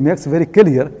actually makes very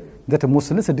clear that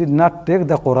Muslims did not take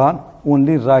the Quran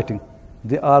only writing.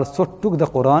 They also took the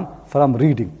Quran from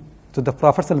reading. So the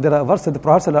Prophet, there are verses, the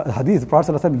Prophet hadith, the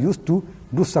Prophet used to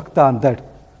do sakta on that.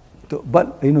 So,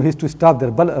 but he used to stop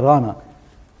there, bal rana.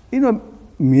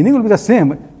 Meaning will be the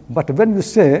same, but when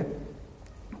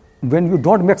you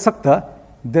don't make sakta,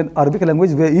 then Arabic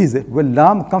language way is when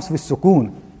lam comes with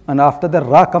sukoon, and after the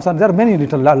ra comes, and there are many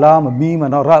little lam, mim,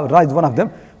 and ra is one of them.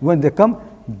 When they come,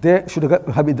 they should have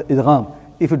idgham.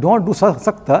 If you don't do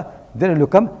sakta, then it will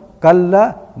come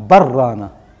kalla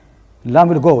barrana. Lam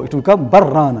will go, it will come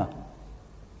barrana.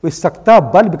 With sakta,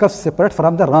 bal becomes separate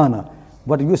from the rana.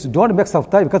 But you don't make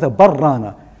sakta because of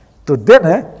barrana. So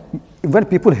then, when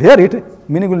people hear it,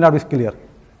 meaning will not be clear.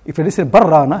 If it is a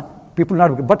barrana, people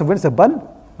not. But when it's a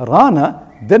bal rana,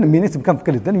 then meanings become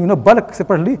clear. Then bal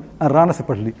separately and rana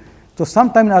separately. So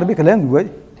sometime in Arabic language,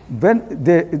 when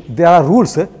there are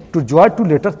rules to join two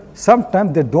letters,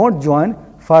 sometimes they don't join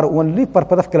for only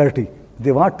purpose of clarity.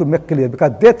 They want to make clear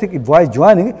because they think if by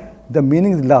joining, the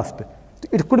meaning is lost.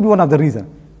 It could be one of the reasons.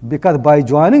 Because by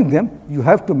joining them, you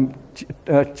have to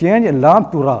change lam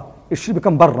to ra. It should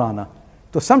become barrana.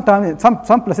 So sometimes,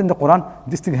 some place in the Quran,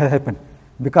 this thing has happened.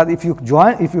 Because if you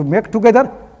make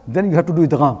together, then you have to do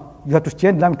idgham. You have to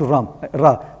change lam to ra.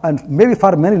 And maybe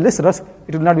for many listeners,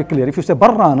 it will not be clear. If you say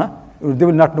barrana, they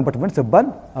will not know. But when it's a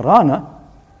bal rana,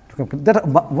 that's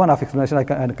one of explanation I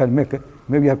can make.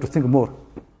 Maybe you have to think more.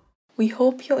 We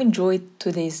hope you enjoyed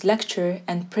today's lecture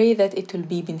and pray that it will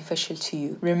be beneficial to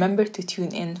you. Remember to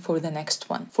tune in for the next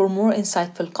one. For more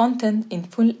insightful content in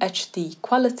full HD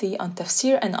quality on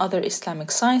tafsir and other Islamic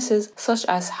sciences such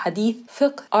as hadith,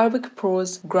 fiqh, Arabic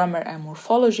prose, grammar and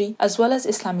morphology, as well as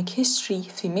Islamic history,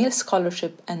 female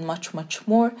scholarship and much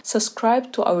more,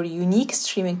 subscribe to our unique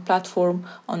streaming platform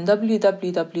on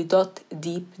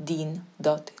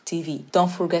www.deepdeen.tv.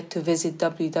 Don't forget to visit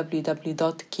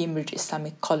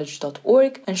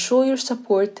www.cambridgeislamiccollege.org and show your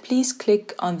support. Please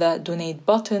click on the donate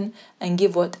button and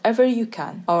give whatever you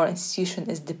can. Our institution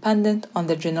is dependent on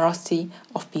the generosity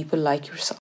of people like yourself.